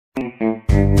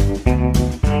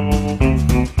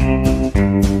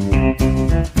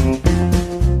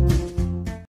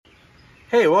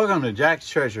Hey, welcome to Jack's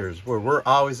Treasures, where we're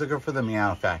always looking for the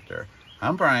meow factor.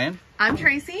 I'm Brian. I'm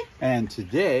Tracy. And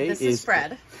today this is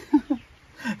Fred.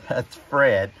 That's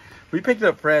Fred. We picked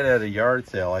up Fred at a yard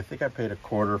sale. I think I paid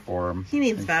 $0.25 for him. He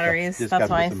needs batteries.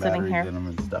 That's why he's sitting here. In him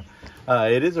and stuff.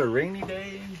 It is a rainy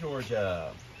day in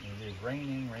Georgia. It is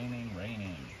raining.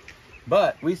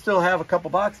 But we still have a couple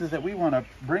boxes that we want to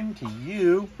bring to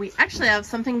you. We actually have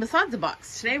something besides a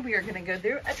box. Today we are going to go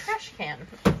through a trash can.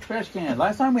 Trash can.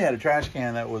 Last time we had a trash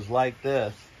can that was like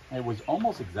this. It was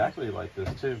almost exactly like this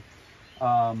too.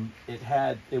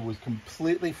 It was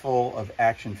completely full of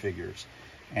action figures.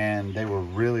 And they were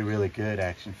really good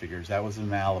action figures. That was in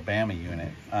the Alabama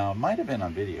unit. Might have been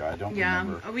on video. I don't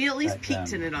remember. Yeah, we at least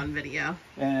peeked in it on video.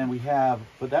 And we have,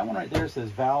 but that one right there says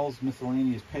Val's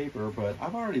Miscellaneous Paper, but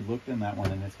I've already looked in that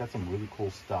one and it's got some really cool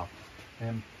stuff.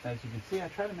 And as you can see, I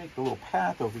try to make the little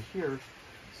path over here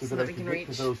so that I can get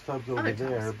to those tubs over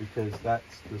there because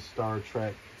that's the Star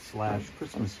Trek /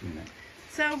 Christmas unit.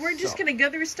 So we're just going to go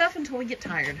through stuff until we get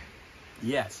tired.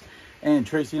 Yes. And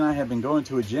Tracy and I have been going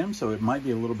to a gym, so it might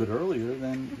be a little bit earlier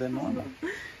than normal.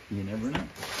 You never know.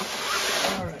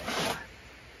 All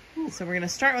right. So we're going to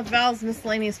start with Val's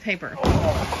Miscellaneous Paper.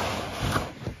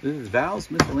 This is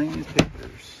Val's Miscellaneous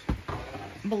Papers.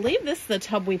 I believe this is the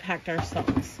tub we packed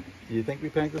ourselves. Do you think we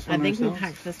packed this one ourselves? I think we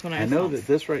packed this one ourselves. I know that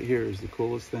this right here is the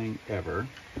coolest thing ever.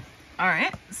 All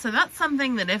right. So that's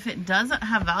something that if it doesn't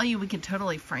have value, we could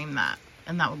totally frame that,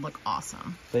 and that would look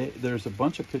awesome. There's a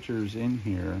bunch of pictures in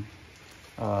here.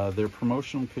 They're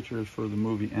promotional pictures for the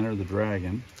movie Enter the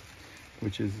Dragon,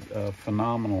 which is a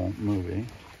phenomenal movie.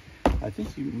 I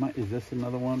think you might. Is this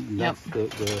another one? Yep.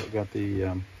 That's got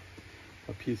a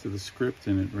piece of the script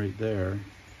in it right there.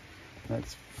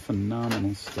 That's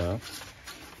phenomenal stuff.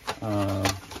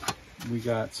 We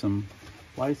got some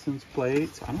license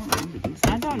plates. I don't remember these.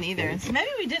 I don't either. So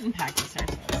maybe we didn't pack this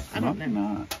ourselves. I don't know.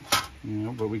 Not. You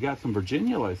know, but we got some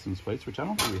Virginia license plates, which I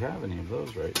don't think we have any of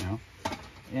those right now.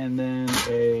 And then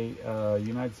a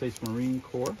United States Marine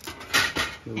Corps.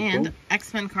 Really and cool.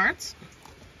 X-Men cards.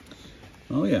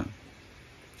 Oh, yeah.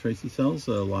 Tracy sells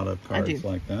a lot of cards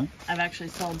like that. I've actually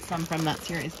sold some from that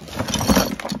series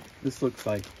before. This looks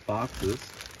like boxes.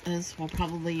 This we'll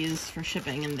probably use for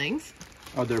shipping and things.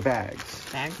 Oh, they're bags.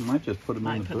 Bags? You might just put them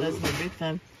in the booth. Might put those in the booth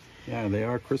then. Yeah, they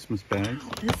are Christmas bags.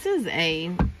 This is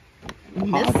a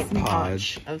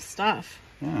mismatch of stuff.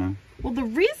 Yeah. Well, the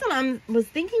reason I was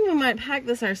thinking we might pack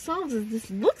this ourselves is this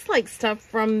looks like stuff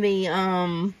from the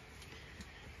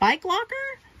bike locker,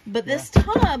 but this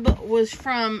tub was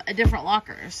from a different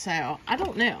locker, so I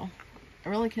don't know. I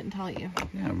really couldn't tell you.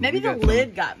 Yeah, maybe the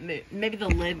lid got moved. Maybe the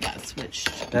lid got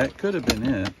switched. That could have been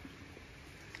it.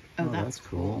 Oh, that's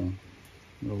cool.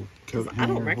 Little coat I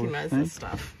don't recognize this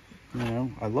stuff. You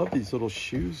know, I love these little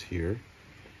shoes here.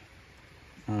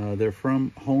 They're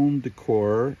from Home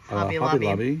Decor, Hobby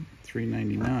Lobby,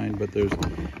 $3.99. But there's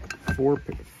four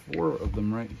of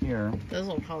them right here. Those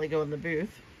will probably go in the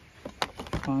booth.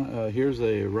 Here's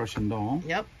a Russian doll.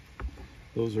 Yep.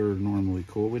 Those are normally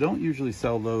cool. We don't usually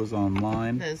sell those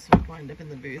online. Those will wind up in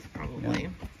the booth probably. Yeah.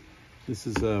 This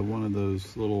is one of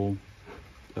those little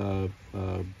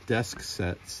desk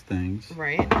sets things.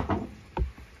 Right.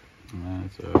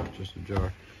 It's just a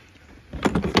jar.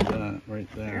 Right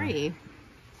there. Very.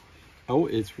 Oh,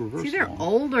 it's reversible. See, they're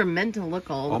old or meant to look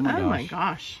old. Oh my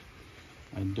gosh.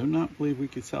 I do not believe we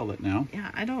could sell it now.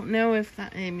 Yeah, I don't know if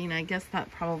that, I mean, I guess that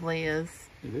probably is.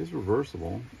 It is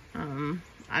reversible.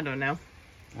 I don't know.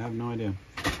 I have no idea.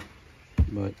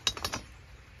 But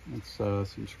it's some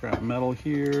scrap metal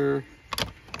here.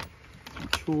 Some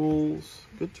tools.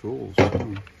 Good tools.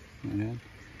 Oh, man.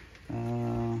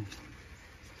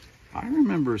 I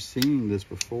remember seeing this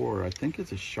before. I think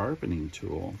it's a sharpening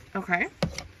tool. Okay.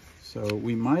 So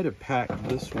we might have packed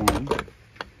this one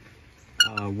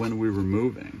when we were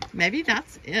moving. Maybe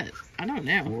that's it. I don't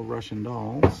know. More Russian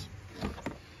dolls.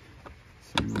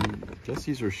 I guess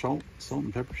these are salt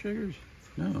and pepper shakers?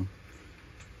 No.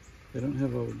 They don't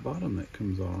have a bottom that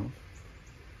comes off.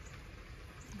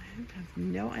 I have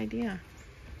no idea.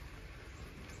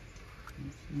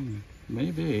 Let's see.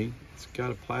 Maybe. It's got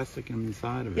a plastic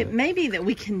inside of it. It may be that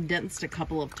we condensed a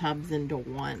couple of tubs into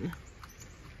one.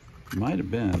 Might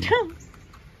have been.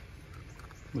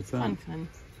 What's that? Fun.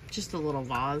 Just a little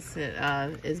vase. It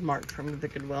is marked from the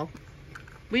Goodwill.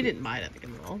 We didn't buy it at the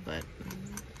Goodwill, but...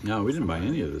 No, we didn't buy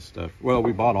any of this stuff. Well,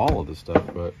 we bought all of this stuff,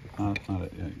 but not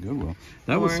at Goodwill.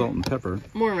 That was salt and pepper.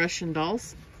 More Russian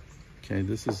dolls. Okay,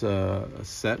 this is a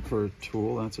set for a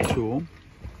tool. That's a tool.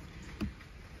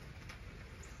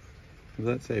 Does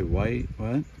that say white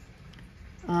what?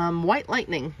 White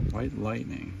lightning. White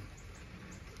lightning.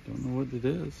 Don't know what it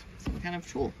is. Some kind of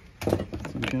tool.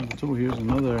 Some kind of tool. Here's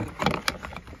another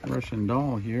Russian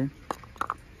doll here.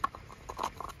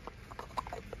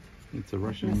 It's a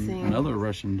another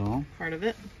Russian doll. Part of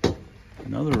it.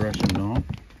 Another Russian doll.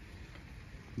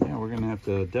 Yeah, we're gonna have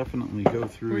to definitely go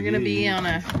through. We're gonna be on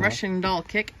a Russian doll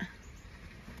kick.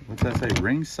 What's that say?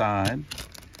 Ringside.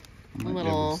 I might be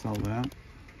able to sell that.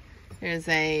 There's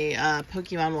a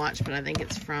Pokemon watch, but I think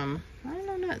it's from, I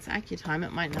don't know, it's AccuTime.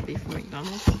 It might not be from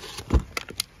McDonald's.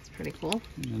 It's pretty cool.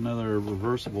 There's another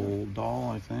reversible doll,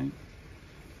 I think.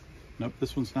 Nope,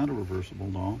 this one's not a reversible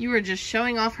doll. You were just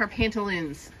showing off her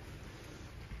pantaloons.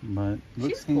 But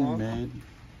looks handmade.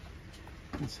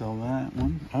 Cool. Sell that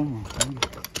one. Oh, okay.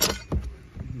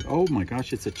 Oh my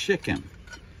gosh, it's a chicken.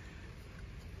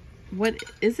 What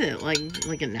is it?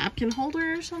 Like a napkin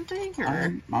holder or something?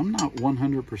 Or? I'm not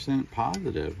 100%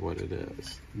 positive what it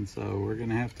is. And so we're going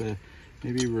to have to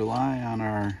maybe rely on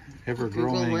our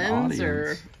ever-growing audience.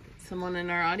 Or someone in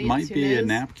our audience might who be knows. A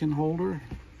napkin holder.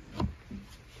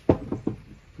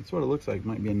 That's what it looks like.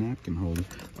 Might be a napkin holder.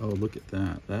 Oh, look at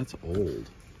that. That's old.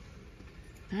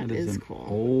 That is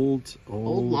cool. Old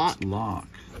lock.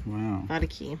 Wow. Without a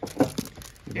key.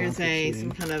 There's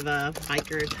some kind of a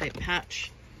biker type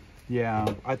patch.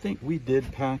 Yeah, I think we did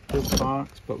pack this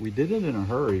box, but we did it in a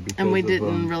hurry because and we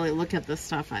didn't really look at this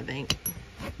stuff, I think.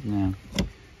 Yeah.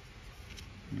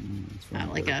 Is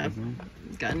that like a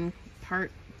gun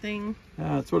part thing?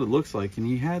 Yeah, that's what it looks like. And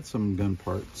he had some gun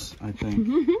parts, I think.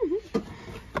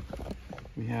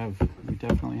 We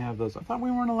definitely have those. I thought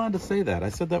we weren't allowed to say that. I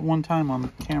said that one time on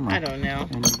camera. I don't know.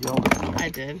 And you yelled at me. I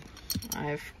did.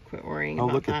 I've quit worrying about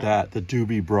that. Oh, look at that. The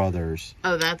Doobie Brothers.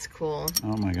 Oh, that's cool.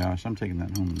 Oh my gosh. I'm taking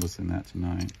that home and listening to that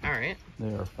tonight. All right.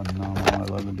 They are phenomenal. I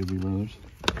love the Doobie Brothers.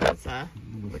 It's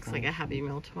looks like a Happy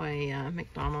Meal toy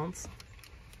McDonald's.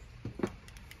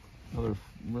 Another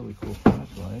really cool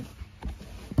flashlight.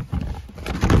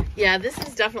 Yeah, this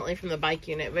is definitely from the bike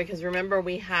unit because remember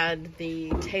we had the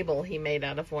table he made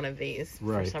out of one of these.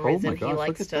 Right. For some reason he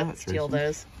likes to steal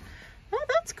those. Oh,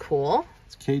 that's cool.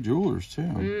 It's K Jewelers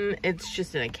too. It's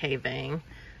just in a K vein.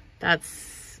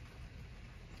 That's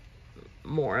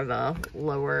more of a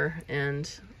lower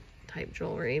end type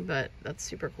jewelry, but that's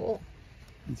super cool.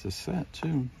 It's a set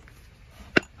too.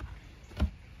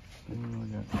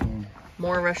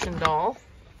 More Russian doll.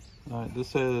 This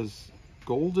says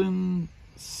Golden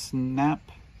Snap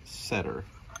Setter.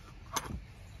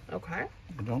 Okay.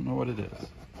 I don't know what it is.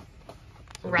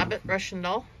 Rabbit Russian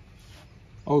doll.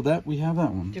 Oh, we have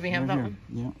that one. Do we have that one?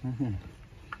 Yeah, right here.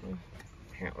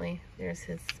 Apparently, there's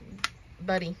his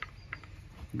buddy.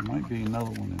 There might be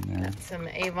another one in there. Got some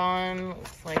Avon.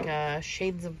 Looks like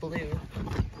Shades of Blue.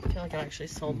 I feel like I actually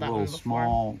sold that one before. A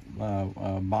little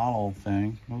small bottle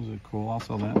thing. Those are cool. I'll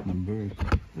sell that in the booth.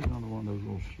 There's another one of those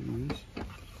little shoes.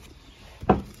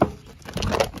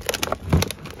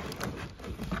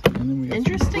 And then we got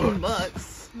interesting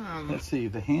books. Let's see.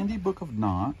 The Handy Book of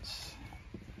Knots.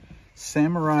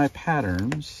 Samurai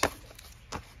Patterns.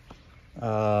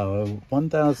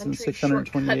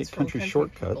 1,628 Country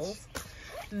Shortcuts.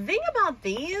 The thing about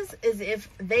these is if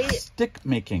they... Stick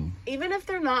making. Even if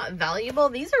they're not valuable,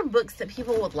 these are books that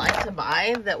people would like to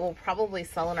buy that will probably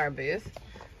sell in our booth.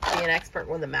 Be an expert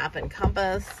with a map and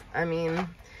compass. I mean,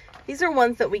 these are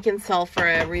ones that we can sell for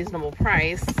a reasonable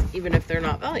price, even if they're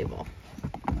not valuable.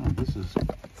 Oh, this is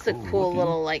It's a cool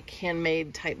little, like,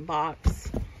 handmade type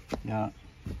box. Yeah,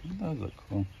 it does look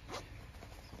cool.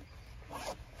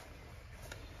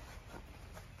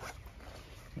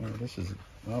 Oh, this is...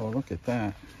 Oh, look at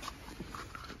that.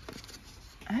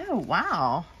 Oh,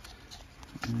 wow.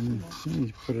 And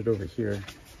you put it over here.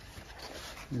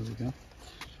 Here we go.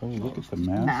 Oh, look at the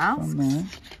mask on that.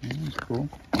 Yeah, that's cool.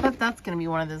 But that's going to be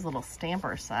one of those little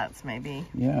stamper sets, maybe.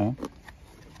 Yeah.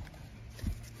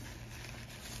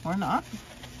 Or not.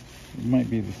 It might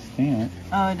be the stamp.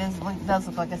 Oh, it is. It does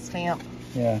look like a stamp.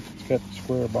 Yeah, it's got the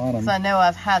square bottom. So I know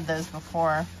I've had those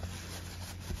before.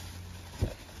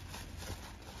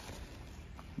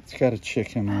 It's got a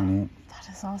chicken on it. That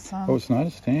is awesome. Oh, it's not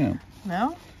a stamp.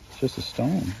 No? It's just a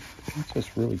stone. That's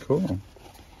just really cool.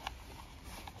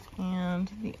 And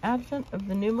the advent of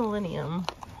the new millennium,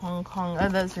 Hong Kong. Oh,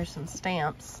 those are some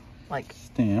stamps, like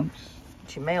stamps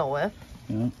that you mail with.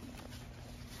 Yeah.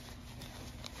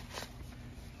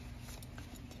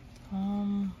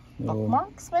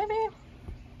 Bookmarks, maybe,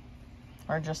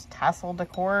 or just tassel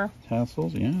decor.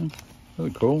 Tassels, yeah,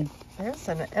 really cool. There's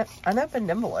an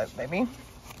unopened envelope, maybe.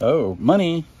 Oh,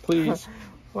 money, please.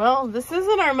 Well, this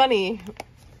isn't our money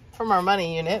from our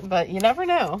money unit, but you never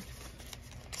know.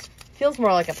 Feels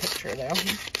more like a picture, though.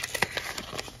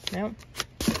 Nope.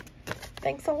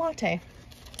 Thanks a latte.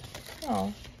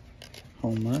 Oh.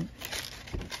 Homework.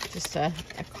 Just a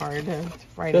card of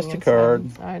writing. Just a card.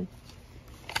 Inside.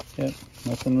 Yep,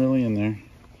 nothing really in there.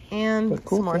 And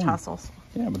cool some more thing. tassels.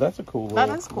 Yeah, but that's a cool That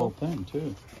little, is cool. little thing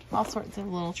too. All sorts of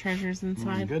little treasures Oh my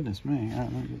inside. goodness me. All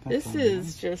right, let me get that This going.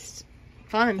 is just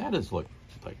fun. That is look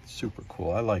like super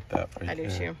cool. I like that right I do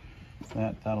there. too.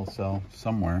 That'll sell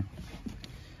somewhere.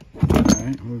 All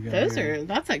right, we got Those here. are,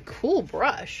 that's a cool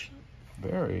brush.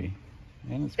 Very.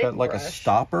 And it's Big got like a brush.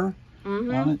 stopper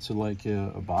Mm-hmm. on it, so like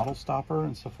a bottle stopper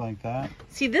and stuff like that.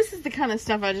 See, this is the kind of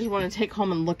stuff I just want to take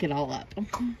home and look it all up. Well,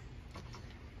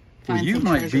 Find you some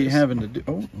might be treasures. having to do.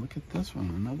 Oh, look at this one.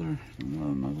 Another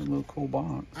little cool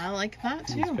box. I like that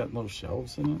And It's too. got little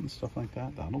shelves in it and stuff like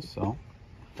that. That'll sell.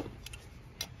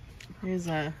 There's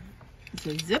it's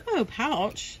a Zippo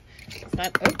pouch. Is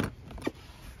that, oh,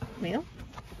 well,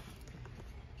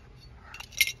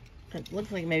 it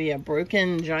looks like maybe a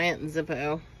broken giant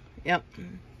Zippo. Yep.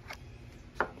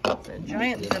 It's a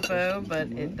giant Zippo,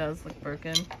 but it does look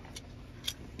broken.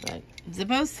 But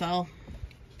Zippos sell.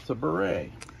 It's a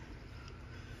beret.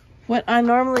 What I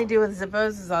normally do with Zippos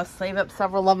is I'll save up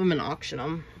several of them and auction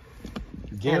them.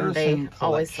 Garrison they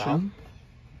always sell. Collection.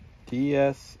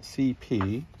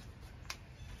 DSCP.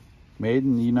 Made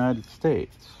in the United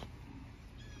States.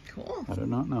 Cool. I do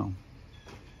not know.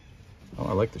 Oh,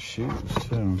 I like the shoes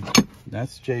too.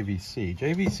 That's JVC.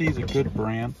 JVC is a good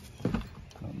brand. I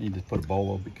don't need to put a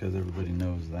bolo because everybody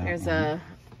knows that. There's one. a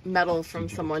medal from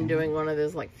Did you someone get doing one of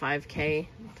those like 5K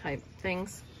type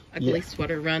things. Ugly Yeah.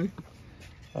 sweater run.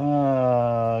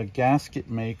 Gasket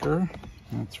maker.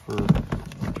 That's for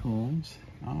tools.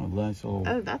 Oh, nice little.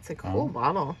 Oh, that's a cool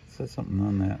bottle. It says something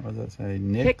on that. What does that say?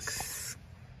 Hicks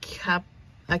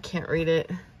I can't read it.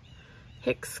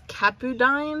 Hicks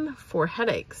Capudine for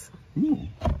headaches. Ooh.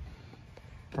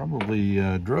 Probably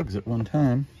drugs at one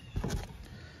time.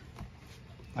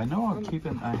 I know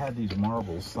I had these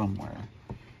marbles somewhere.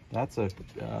 That's a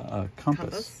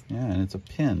compass. Yeah, and it's a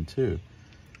pin too.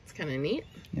 It's kind of neat.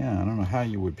 Yeah, I don't know how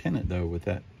you would pin it though with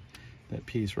that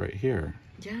piece right here.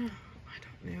 Yeah, I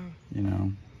don't know. You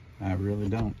know, I really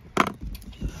don't.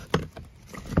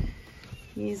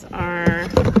 These are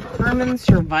Herman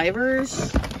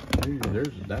Survivors.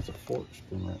 That's a fork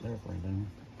spoon right there for you.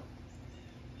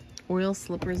 Oil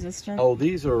slip resistant. Oh,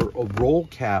 these are roll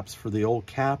caps for the old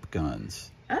cap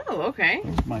guns. Oh, okay.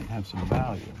 Those might have some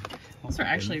value. Those are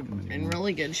actually in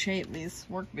really good shape, these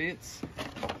work boots.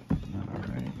 All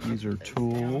right, these are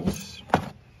tools.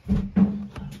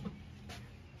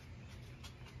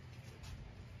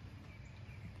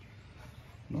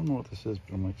 I don't know what this is,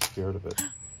 but I'm like scared of it.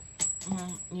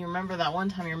 You remember that one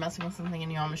time you were messing with something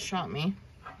and you almost shot me?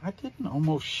 I didn't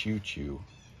almost shoot you.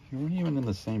 You weren't even in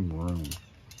the same room.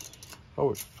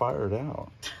 Oh, it fired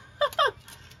out.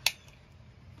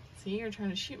 See, you're trying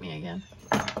to shoot me again.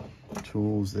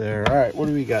 Tools there. All right, what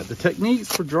do we got? The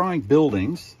techniques for drawing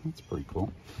buildings. That's pretty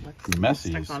cool. Let's Messy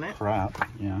stick as on it. crap.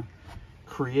 Yeah.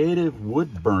 Creative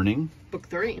wood burning. Book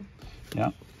 3.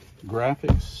 Yeah.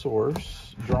 Graphic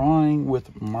source. Drawing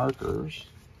with markers.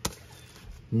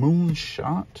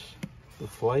 Moonshot. The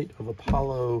flight of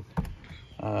Apollo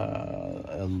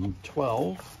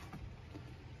 12.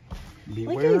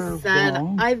 Beware Like I of said,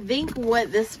 wrong. I think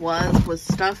what this was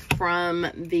stuff from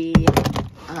the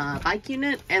bike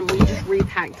unit, and we just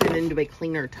repacked it into a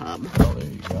cleaner tub. Oh, there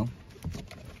you go.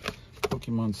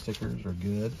 Pokemon stickers are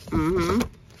good. Mm-hmm.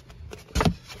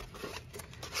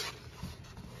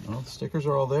 Well, the stickers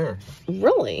are all there.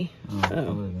 Really? Other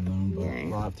than them, but Yay.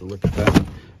 we'll have to look at that.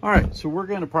 All right, so we're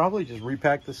going to probably just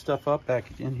repack this stuff up back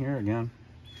in here again.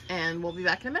 And we'll be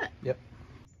back in a minute. Yep.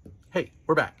 Hey,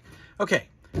 we're back. Okay,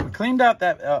 we cleaned out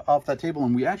that off that table,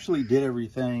 and we actually did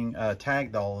everything,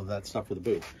 tagged all of that stuff for the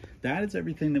booth. That is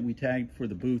everything that we tagged for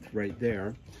the booth right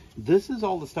there. This is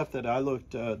all the stuff that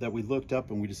that we looked up,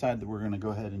 and we decided that we're going to go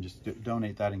ahead and just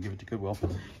donate that and give it to Goodwill.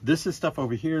 This is stuff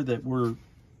over here that we're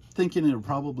thinking it'll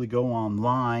probably go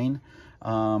online,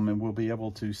 and we'll be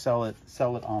able to sell it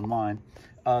online.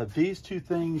 These two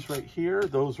things right here,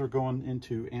 those are going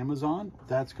into Amazon.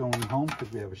 That's going home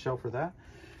because we have a shelf for that.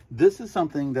 This is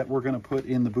something that we're going to put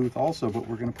in the booth also, but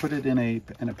we're going to put it in a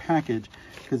package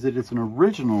because it is an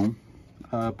original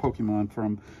Pokemon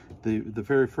from the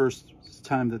very first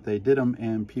time that they did them,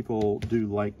 and people do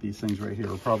like these things right here.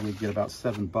 We'll probably get about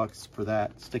 $7 for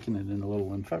that, sticking it in a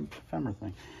little ephemera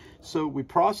thing. So we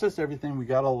processed everything, we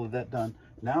got all of that done.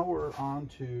 Now we're on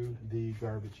to the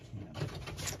garbage can.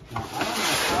 Now, I don't know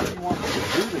how you want me to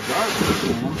do the garbage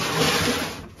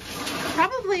can.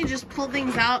 Probably just pull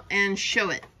things out and show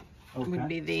it Okay. would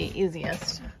be the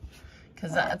easiest.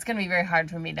 Because it's going to be very hard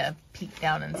for me to peek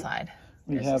down inside.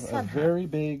 We There's have a sun hat. very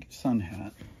big sun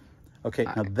hat. Okay,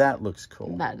 now that looks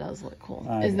cool. That does look cool.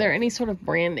 Is there any sort of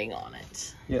branding on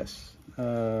it? Yes,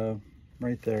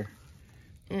 right there.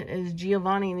 It is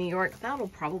Giovanni, New York. That'll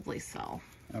probably sell.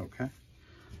 Okay,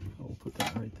 we'll put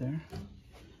that right there.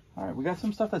 All right, we got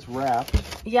some stuff that's wrapped.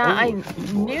 Yeah, I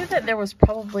knew that there was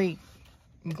probably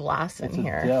glass in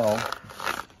here.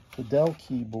 The Dell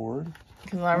keyboard.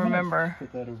 Because I remember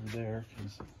put that over there.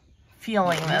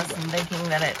 Feeling this and thinking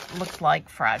that it looked like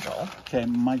fragile. Okay,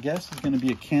 my guess is going to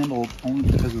be a candle only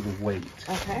because of the weight.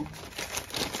 Okay.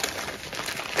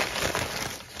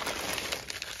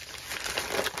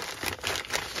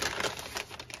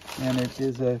 And it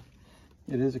is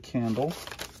a candle.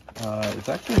 It's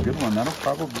actually a good one. That'll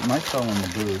probably might sell in the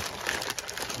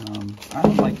booth. I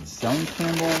don't like selling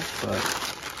candles, but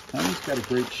that one's got a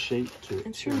great shape to it.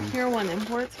 It's from Pier 1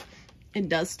 Imports. It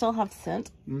does still have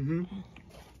scent. Mm-hmm.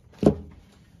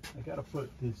 I gotta put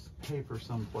this paper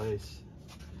someplace.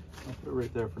 I'll put it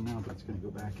right there for now, but it's gonna go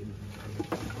back in.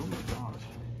 Oh my gosh.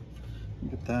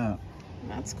 Look at that.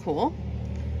 That's cool.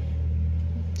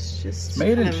 It's just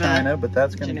made in China, but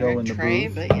that's gonna go in the tray,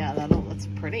 booth. but yeah, that's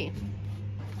pretty.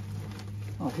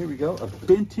 Oh, here we go. A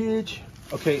vintage.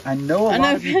 Okay, I know a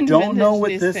lot of you don't know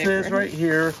what this is right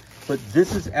here, but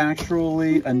this is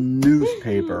actually a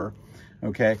newspaper.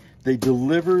 Okay, they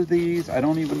deliver these. I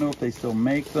don't even know if they still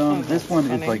make them. Oh, this one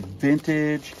is like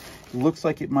vintage. It looks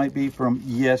like it might be from,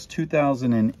 yes,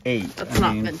 2008. That's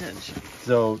not vintage.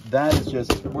 So that is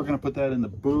just, we're going to put that in the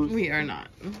booth. We are not.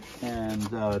 And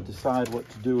decide what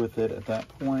to do with it at that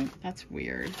point. That's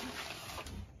weird.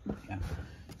 Yeah.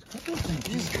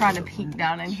 Just trying to peek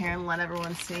down in here and let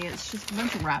everyone see. It's just a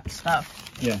bunch of wrapped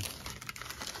stuff. Yeah.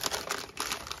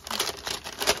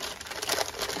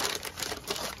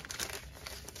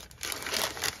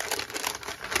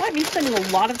 Might be spending a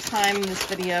lot of time in this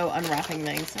video unwrapping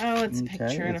things. Oh, it's a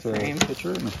picture in a frame.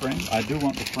 Picture in a frame. I do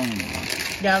want the frame one.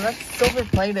 Yeah, that's silver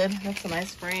plated. That's a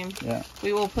nice frame. Yeah.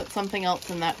 We will put something else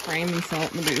in that frame and sell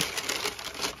it in the booth.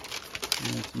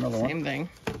 That's another Same one. thing.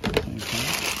 Same thing.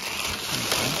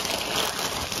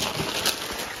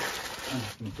 I'm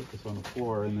just going to put this on the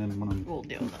floor, and then when I'm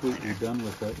completely done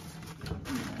with it.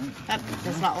 That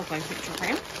does not look like a picture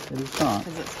frame. It is not.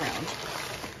 Because it's round.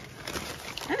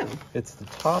 Oh. It's the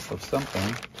top of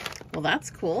something. Well, that's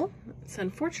cool. It's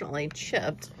unfortunately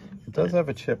chipped. It does have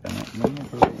a chip in it. Then we'll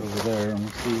put it over there and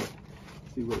we'll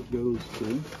see what it goes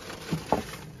to.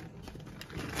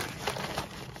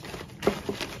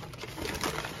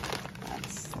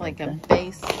 That's like a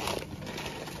base.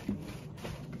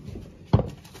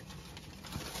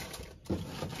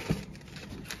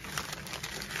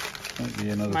 Might be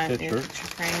another Might picture. Be a picture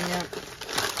frame, yep.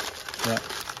 Yeah.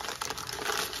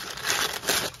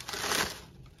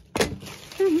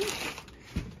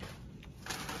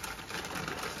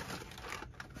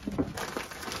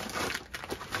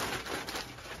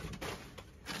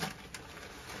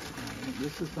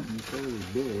 This is something fairly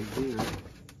big here.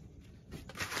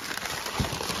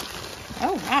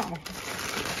 Oh, wow.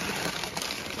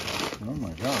 Oh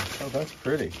my gosh. Oh, that's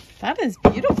pretty. That is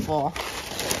beautiful.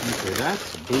 Okay,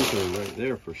 that's Boozer right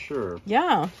there for sure.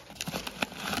 Yeah.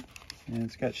 And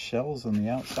it's got shells on the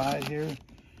outside here.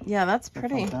 Yeah, that's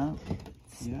pretty. Like that.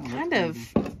 Yeah, kind of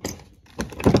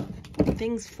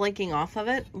things flaking off of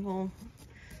it. We'll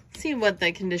see what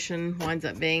the condition winds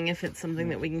up being, if it's something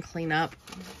that we can clean up.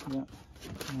 Yeah.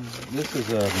 This is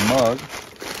a mug.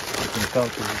 You can tell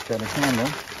because it's got a handle.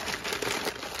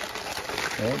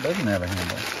 Well, it doesn't have a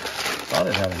handle. Thought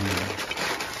it had a handle.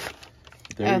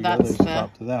 There you go. There's the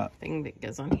top to that thing that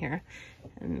goes on here.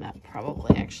 And that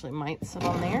probably actually might sit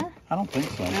on there. I don't think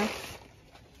so. No?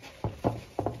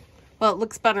 Well, it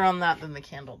looks better on that than the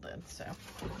candle did, so.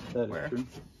 That is true.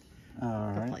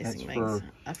 All right, that's for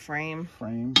a frame.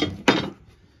 Frame.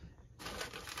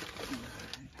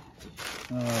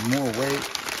 More weight.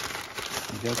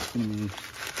 I guess it's going to be...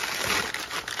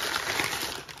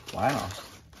 Wow.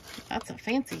 That's a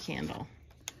fancy candle.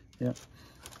 Yep.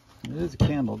 It is a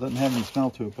candle. It doesn't have any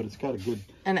smell to it, but it's got a good...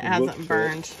 And it hasn't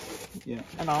burned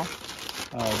at all.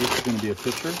 This is going to be a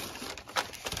picture.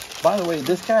 By the way,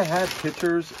 this guy had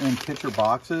pictures in picture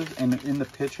boxes, and in the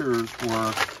pictures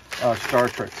were Star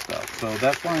Trek stuff. So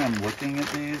that's why I'm looking at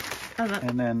these.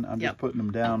 And then I'm just putting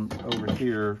them down over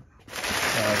here to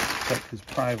protect his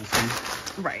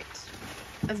privacy. Right.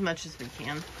 As much as we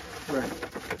can. Right.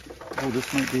 Oh,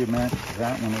 this might be a match to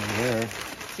that one over there.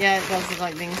 Yeah, it does look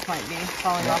like things might be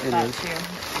falling off that too.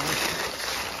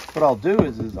 What I'll do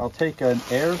is I'll take an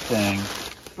air thing.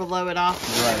 Blow it off.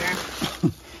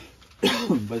 Right.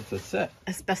 But it's a set.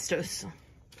 Asbestos.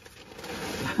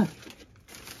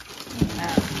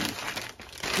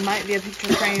 Might be a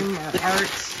picture frame or art.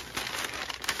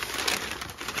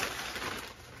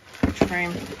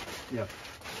 frame. Yep.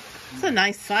 It's a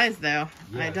nice size, though.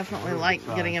 Yeah, I definitely like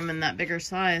getting them in that bigger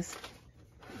size.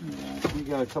 Yeah, we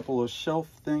got a couple of shelf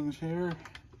things here.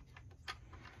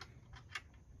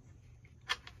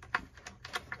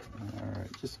 All right,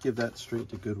 just give that straight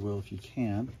to Goodwill if you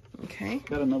can. Okay.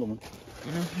 Got another one.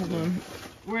 Hold on.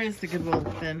 Where is the Goodwill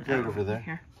bin? Right over there.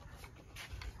 Here.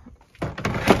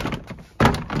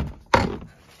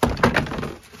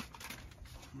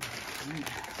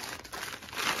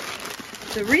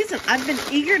 The reason I've been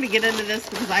eager to get into this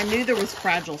because I knew there was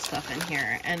fragile stuff in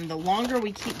here, and the longer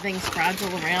we keep things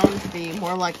fragile around, the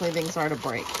more likely things are to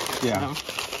break. Yeah.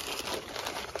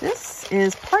 So, this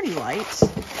is Party Light.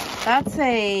 That's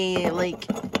a like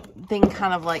thing,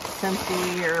 kind of like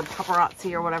Scentsy or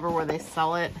Paparazzi or whatever, where they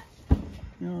sell it.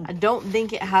 Yeah. I don't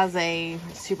think it has a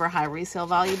super high resale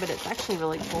value, but it's actually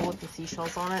really cool with the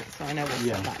seashells on it. So I know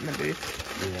we'll put that in the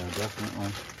booth. Yeah,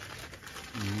 definitely.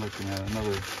 I'm looking at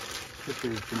another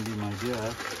picture is going to be my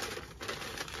guess.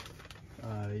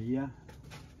 Yeah.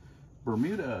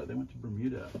 Bermuda. They went to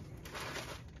Bermuda.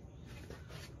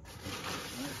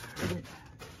 Right.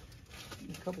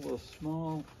 A couple of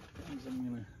small things I'm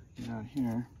going to get out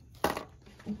here.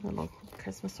 Little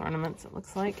Christmas ornaments, it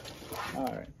looks like. All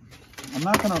right. I'm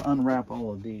not going to unwrap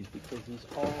all of these because these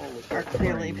all are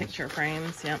clearly picture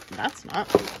frames. Yep, that's not.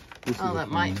 Oh, that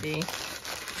might be.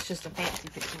 It's just a fancy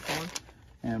picture frame.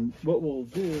 And what we'll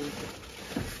do,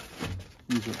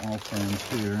 these are all frames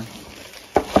here.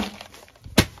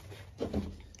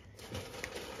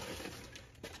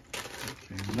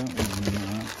 Okay, that one's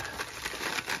not.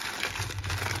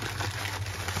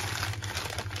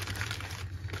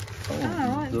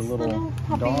 Oh, it's the little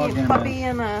puppy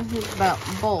in a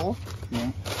bowl.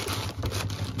 Yeah.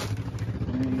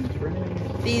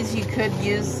 These you could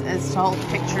use as to hold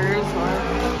pictures or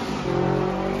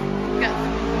got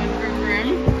one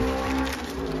room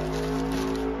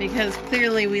because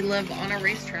clearly we live on a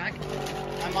racetrack.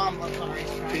 My mom lives on a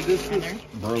racetrack. Okay, this is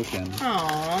broken.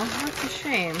 Oh, that's a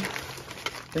shame. I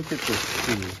think it's a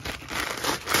C.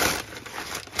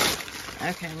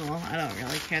 Okay, well, I don't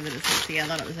really care that it's a C. I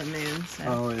thought it was a moon. So.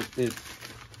 Oh, it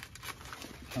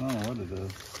I don't know what it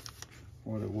is.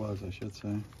 What it was, I should say.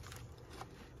 I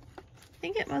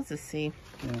think it was a C.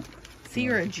 Yeah. C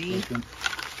or a G. But.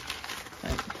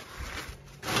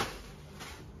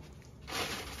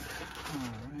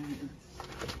 Alright.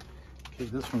 Okay,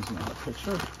 this one's not a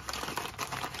picture.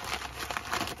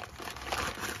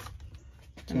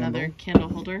 Another candle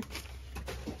holder.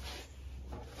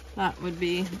 That would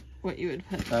be what you would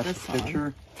put this on.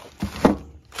 Picture.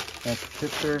 That's a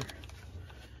picture.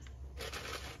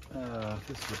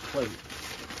 This is a plate.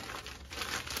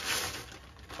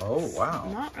 Oh, wow.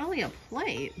 Not really a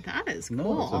plate. That is cool.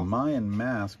 No, it's a Mayan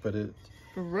mask, but it...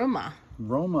 Roma.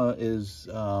 Roma is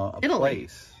a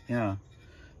place. Yeah.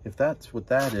 If that's what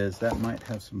that is, that might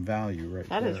have some value right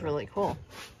there. That is really cool.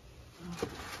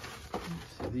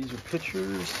 So these are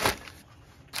pictures.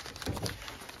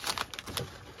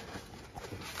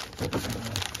 A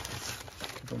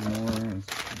couple more. Let's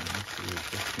see if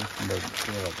this one doesn't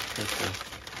feel like a picture.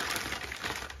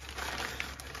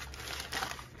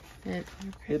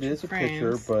 It is a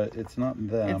picture, but it's not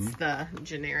them. It's the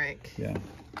generic. Yeah.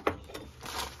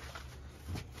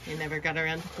 You never got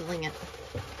around to pulling it.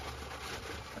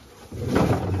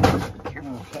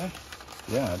 Careful. Okay.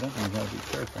 Yeah, I definitely gotta be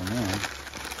careful now.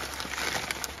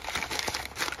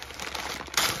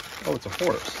 Oh, it's a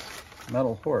horse.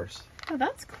 Metal horse. Oh,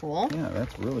 that's cool. Yeah,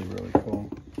 that's really, really cool.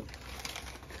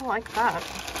 I like that.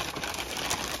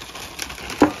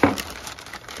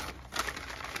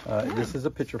 This is a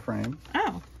picture frame.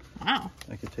 Oh, wow.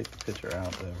 I could take the picture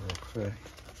out there real quick.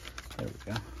 There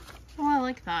we go. Oh, I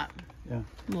like that. Yeah.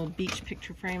 Little beach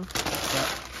picture frame. Yeah.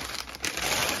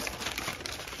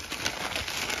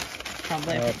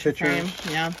 Probably a picture frame.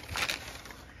 Yeah.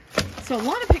 So a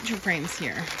lot of picture frames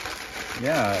here.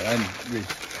 Yeah, and it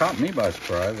caught me by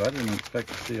surprise. I didn't expect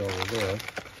to see all of this.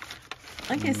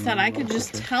 Like I said, I could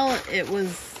just tell it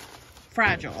was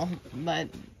fragile, but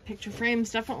picture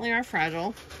frames definitely are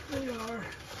fragile. They are.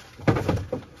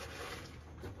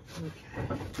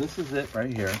 Okay. This is it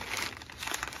right here.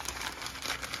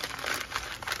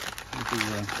 This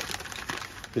is a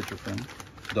picture frame.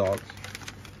 Dogs.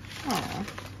 Oh.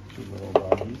 Two little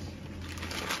doggies.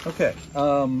 Okay.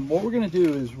 What we're going to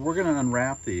do is we're going to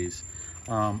unwrap these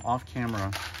off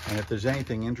camera, and if there's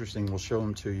anything interesting, we'll show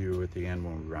them to you at the end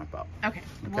when we wrap up. Okay.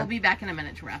 We'll be back in a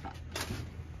minute to wrap up.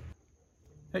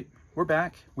 Hey, we're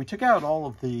back. We took out all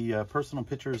of the personal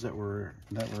pictures that were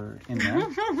in there.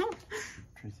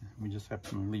 We just have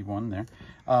to leave one there.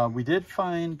 We did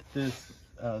find this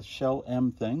Shell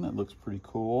M thing that looks pretty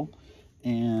cool,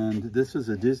 And this is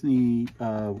a Disney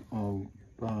photo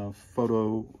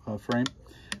frame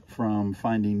from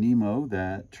Finding Nemo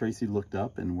that Tracy looked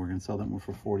up, and we're going to sell that one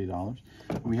for $40.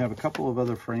 We have a couple of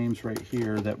other frames right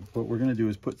here that what we're going to do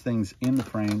is put things in the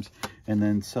frames and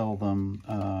then sell them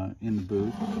in the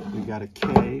booth. We got a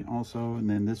K also, and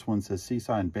then this one says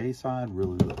Seaside and Bayside,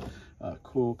 really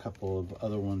cool. Couple of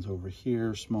other ones over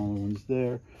here, smaller ones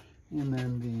there, and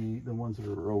then the ones that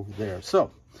are over there.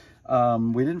 So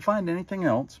we didn't find anything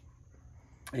else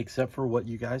except for what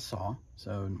you guys saw,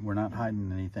 so we're not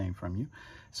hiding anything from you.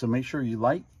 So make sure you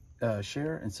like,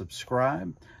 share, and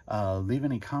subscribe. Leave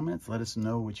any comments. Let us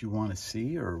know what you want to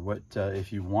see, or what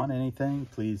if you want anything,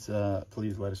 please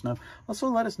please let us know. Also,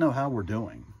 let us know how we're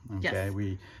doing. Okay,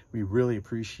 yes. We really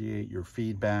appreciate your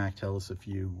feedback. Tell us if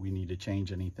we need to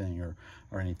change anything or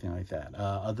anything like that.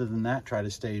 Other than that, try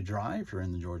to stay dry if you're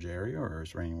in the Georgia area or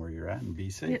it's raining where you're at, and be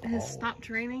safe. It has stopped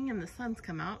raining and the sun's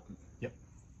come out. Yep.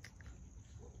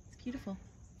 It's beautiful.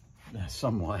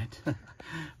 Somewhat.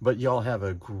 But y'all have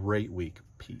a great week.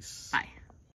 Peace. Bye.